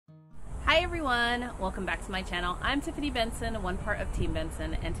Hi everyone, welcome back to my channel. I'm Tiffany Benson, one part of Team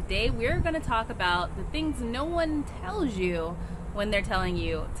Benson, and today we're going to talk about the things no one tells you when they're telling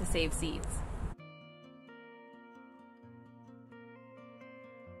you to save seeds.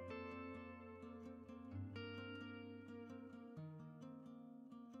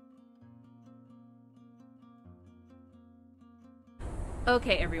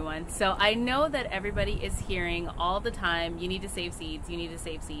 Okay everyone, so I know that everybody is hearing all the time, you need to save seeds, you need to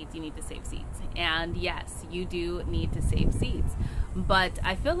save seeds, you need to save seeds. And yes, you do need to save seeds. But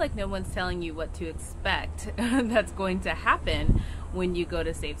I feel like no one's telling you what to expect that's going to happen when you go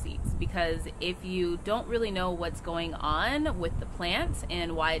to save seeds. Because if you don't really know what's going on with the plant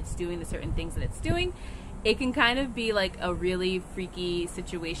and why it's doing the certain things that it's doing, it can kind of be like a really freaky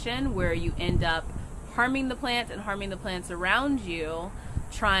situation where you end up harming the plant and harming the plants around you,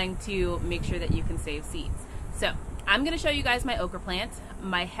 trying to make sure that you can save seeds. So I'm going to show you guys my okra plant.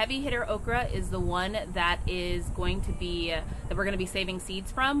 My heavy hitter okra is the one that is going to be that we're going to be saving seeds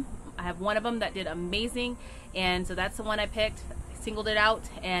from. I have one of them that did amazing, and so that's the one I picked, singled it out,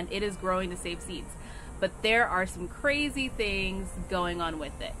 and it is growing to save seeds. But there are some crazy things going on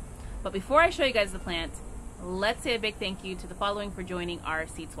with it. But before I show you guys the plant, let's say a big thank you to the following for joining our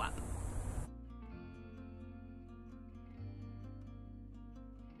seed swap.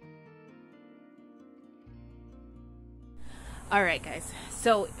 Alright guys,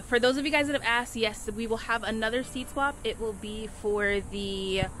 so for those of you guys that have asked, yes, we will have another seed swap. It will be for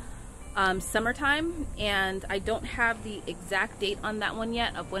the summertime, and I don't have the exact date on that one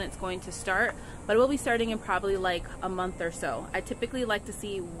yet of when it's going to start, but it will be starting in probably like a month or so. I typically like to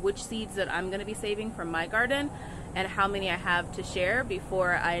see which seeds that I'm going to be saving from my garden and how many I have to share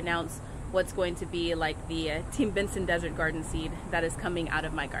before I announce what's going to be like the Team Benson Desert Garden seed that is coming out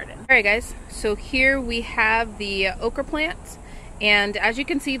of my garden. Alright guys, so here we have the okra plant, and as you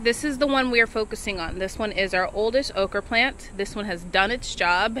can see, this is the one we are focusing on. This one is our oldest okra plant. This one has done its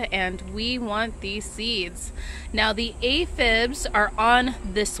job, and we want these seeds. Now the aphids are on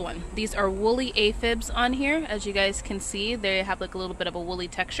this one. These are woolly aphids on here. As you guys can see, they have like a little bit of a woolly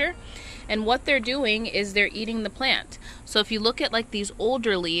texture, and what they're doing is they're eating the plant. So if you look at like these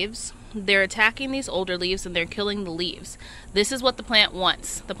older leaves, they're attacking these older leaves and they're killing the leaves. This is what the plant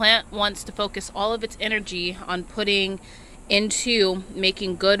wants. The plant wants to focus all of its energy on putting into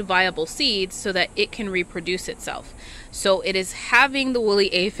making good viable seeds so that it can reproduce itself. So it is having the woolly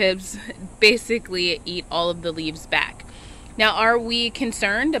aphids basically eat all of the leaves back. Now, are we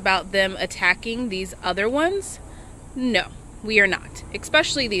concerned about them attacking these other ones? No, we are not.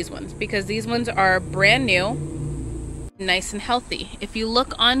 Especially these ones, because these ones are brand new, nice and healthy. If you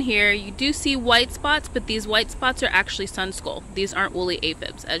look on here, you do see white spots, but these white spots are actually sun skull. These aren't woolly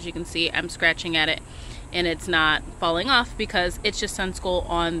aphids. As you can see, I'm scratching at it and it's not falling off because it's just sun skull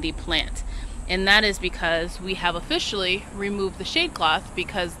on the plant. And that is because we have officially removed the shade cloth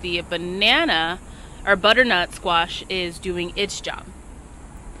because the banana or butternut squash is doing its job.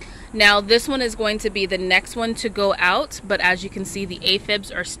 Now this one is going to be the next one to go out, but as you can see, the aphids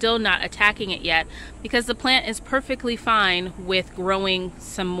are still not attacking it yet because the plant is perfectly fine with growing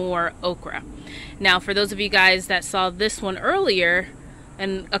some more okra. Now for those of you guys that saw this one earlier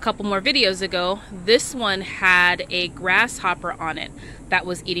and a couple more videos ago, this one had a grasshopper on it that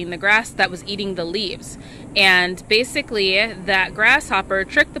was eating the grass, that was eating the leaves. And basically that grasshopper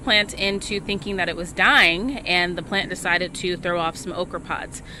tricked the plant into thinking that it was dying, and the plant decided to throw off some okra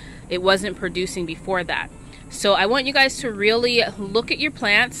pods. It wasn't producing before that. So I want you guys to really look at your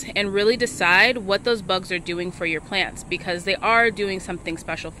plants and really decide what those bugs are doing for your plants, because they are doing something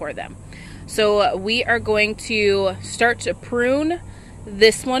special for them. So we are going to start to prune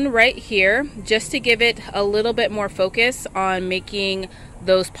this one right here just to give it a little bit more focus on making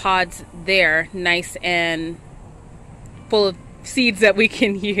those pods there nice and full of seeds that we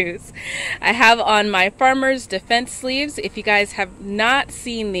can use. I have on my Farmer's Defense sleeves. If you guys have not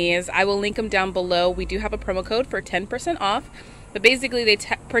seen these, I will link them down below. We do have a promo code for 10% off, but basically they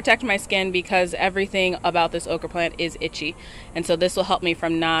protect my skin because everything about this okra plant is itchy, and so this will help me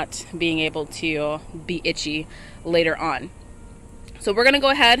from not being able to be itchy later on. So we're going to go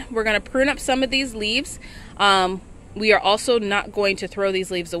ahead, we're going to prune up some of these leaves. We are also not going to throw these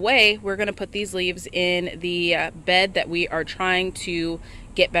leaves away. We're going to put these leaves in the bed that we are trying to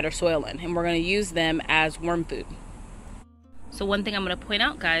get better soil in, and we're going to use them as worm food. So one thing I'm going to point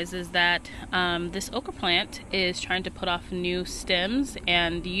out, guys, is that this okra plant is trying to put off new stems,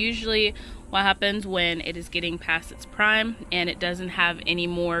 and usually what happens when it is getting past its prime and it doesn't have any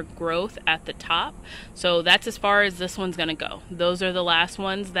more growth at the top. So that's as far as this one's gonna go. Those are the last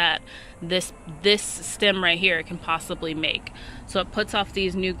ones that this stem right here can possibly make. So it puts off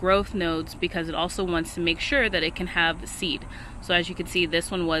these new growth nodes because it also wants to make sure that it can have seed. So as you can see,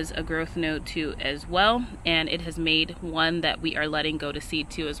 this one was a growth node too as well, and it has made one that we are letting go to seed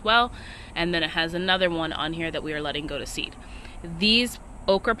too as well, and then it has another one on here that we are letting go to seed. These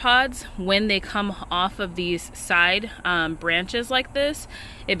okra pods, when they come off of these side branches like this,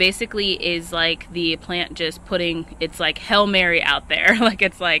 it basically is like the plant just putting its like Hail Mary out there. Like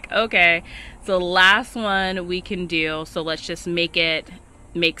it's like, okay, so last one we can do, so let's just make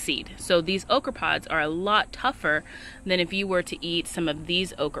seed. So these okra pods are a lot tougher than if you were to eat some of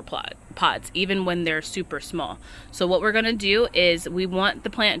these okra pods, even when they're super small. So what we're gonna do is we want the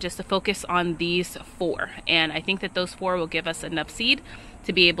plant just to focus on these 4, and I think that those 4 will give us enough seed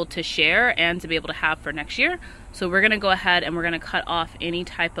to be able to share and to be able to have for next year. So we're gonna go ahead and we're gonna cut off any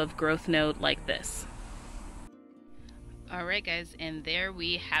type of growth node like this. Alright guys, and there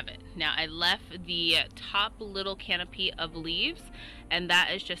we have it. Now I left the top little canopy of leaves, and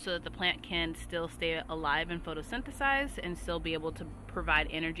that is just so that the plant can still stay alive and photosynthesize and still be able to provide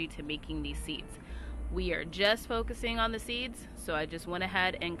energy to making these seeds. We are just focusing on the seeds, so I just went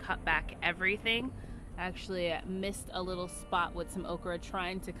ahead and cut back everything. Actually, I missed a little spot with some okra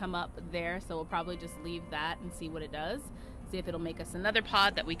trying to come up there, so we'll probably just leave that and see what it does. See if it'll make us another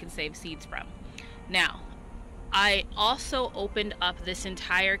pod that we can save seeds from. Now, I also opened up this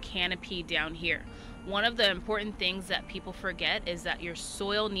entire canopy down here. One of the important things that people forget is that your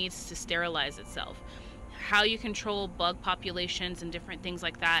soil needs to sterilize itself. How you control bug populations and different things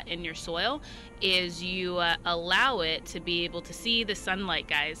like that in your soil is you allow it to be able to see the sunlight,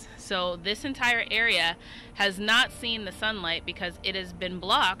 guys. So this entire area has not seen the sunlight because it has been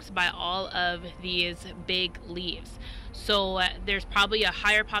blocked by all of these big leaves. So there's probably a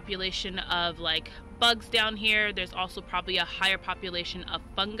higher population of like bugs down here. There's also probably a higher population of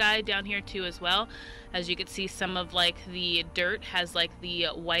fungi down here too as well. As you can see, some of like the dirt has like the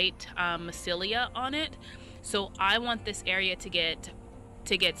white mycelia on it. So I want this area to get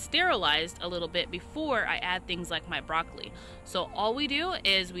sterilized a little bit before I add things like my broccoli. So all we do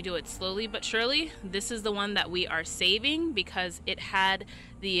is we do it slowly but surely. This is the one that we are saving because it had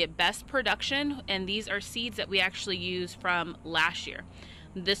the best production, and these are seeds that we actually used from last year.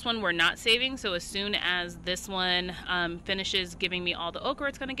 This one we're not saving, so as soon as this one finishes giving me all the okra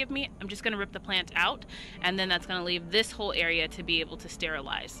it's going to give me, I'm just going to rip the plant out, and then that's going to leave this whole area to be able to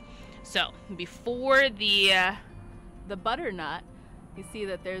sterilize. So before the butternut, you see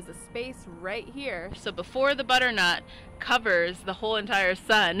that there's a space right here. So before the butternut covers the whole entire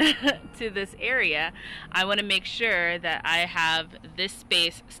sun to this area, I want to make sure that I have this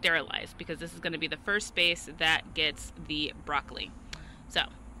space sterilized because this is going to be the first space that gets the broccoli. So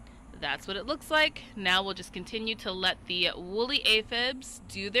that's what it looks like. Now we'll just continue to let the woolly aphids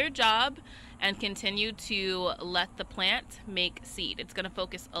do their job and continue to let the plant make seed. It's going to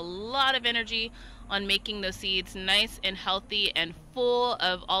focus a lot of energy on making those seeds nice and healthy and full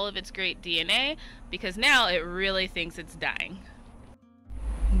of all of its great DNA, because now it really thinks it's dying.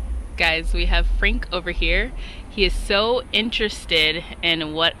 Guys, we have Frank over here. He is so interested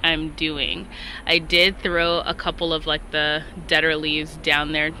in what I'm doing. I did throw a couple of like the deader leaves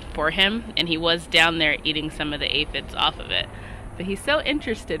down there for him, and he was down there eating some of the aphids off of it. But he's so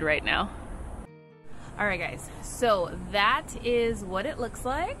interested right now. Alright guys, so that is what it looks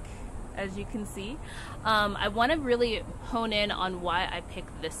like, as you can see. I want to really hone in on why I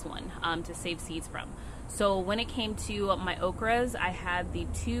picked this one to save seeds from. So when it came to my okras, I had the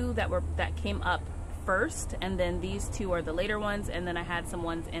 2 that came up first, and then these 2 are the later ones, and then I had some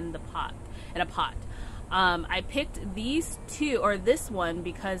ones in a pot. I picked these 2, or this one,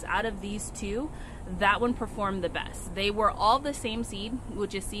 because out of these 2, that one performed the best. They were all the same seed,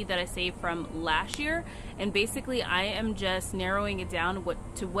 which is seed that I saved from last year, and basically I am just narrowing it down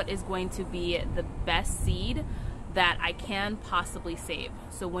to what is going to be the best seed that I can possibly save.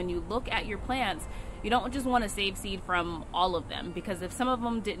 So when you look at your plants, you don't just want to save seed from all of them, because if some of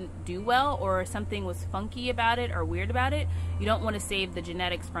them didn't do well or something was funky about it or weird about it, you don't want to save the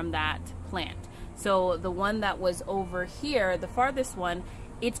genetics from that plant. So the one that was over here, the farthest one,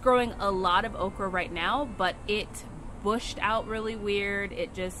 it's growing a lot of okra right now, but it bushed out really weird.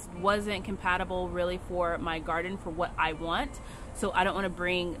 It just wasn't compatible really for my garden for what I want. So I don't want to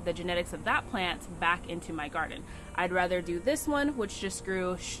bring the genetics of that plant back into my garden. I'd rather do this one, which just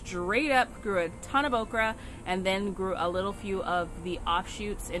grew straight up, grew a ton of okra, and then grew a little few of the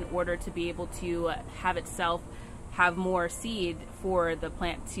offshoots in order to be able to have itself have more seed for the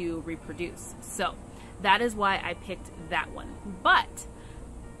plant to reproduce. So that is why I picked that one. But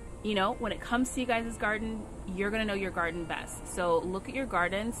you know, when it comes to you guys' garden, you're gonna know your garden best. So look at your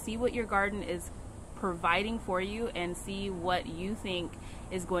garden, see what your garden is providing for you, and see what you think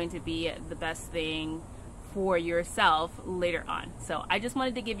is going to be the best thing for yourself later on. So I just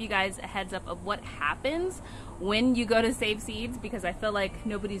wanted to give you guys a heads up of what happens when you go to save seeds, because I feel like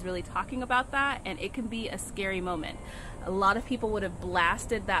nobody's really talking about that, and it can be a scary moment. A lot of people would have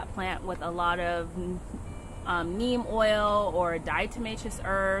blasted that plant with a lot of neem oil or diatomaceous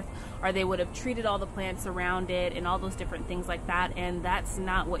earth, or they would have treated all the plants around it and all those different things like that, and that's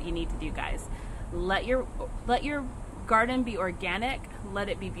not what you need to do, guys. Let your garden be organic, let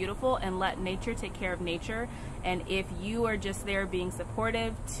it be beautiful, and let nature take care of nature. And if you are just there being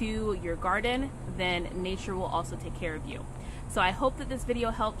supportive to your garden, then nature will also take care of you. So I hope that this video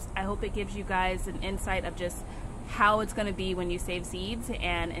helps. I hope it gives you guys an insight of just how it's going to be when you save seeds.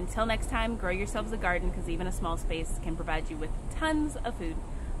 And until next time, grow yourselves a garden, because even a small space can provide you with tons of food.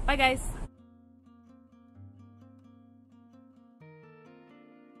 Bye guys.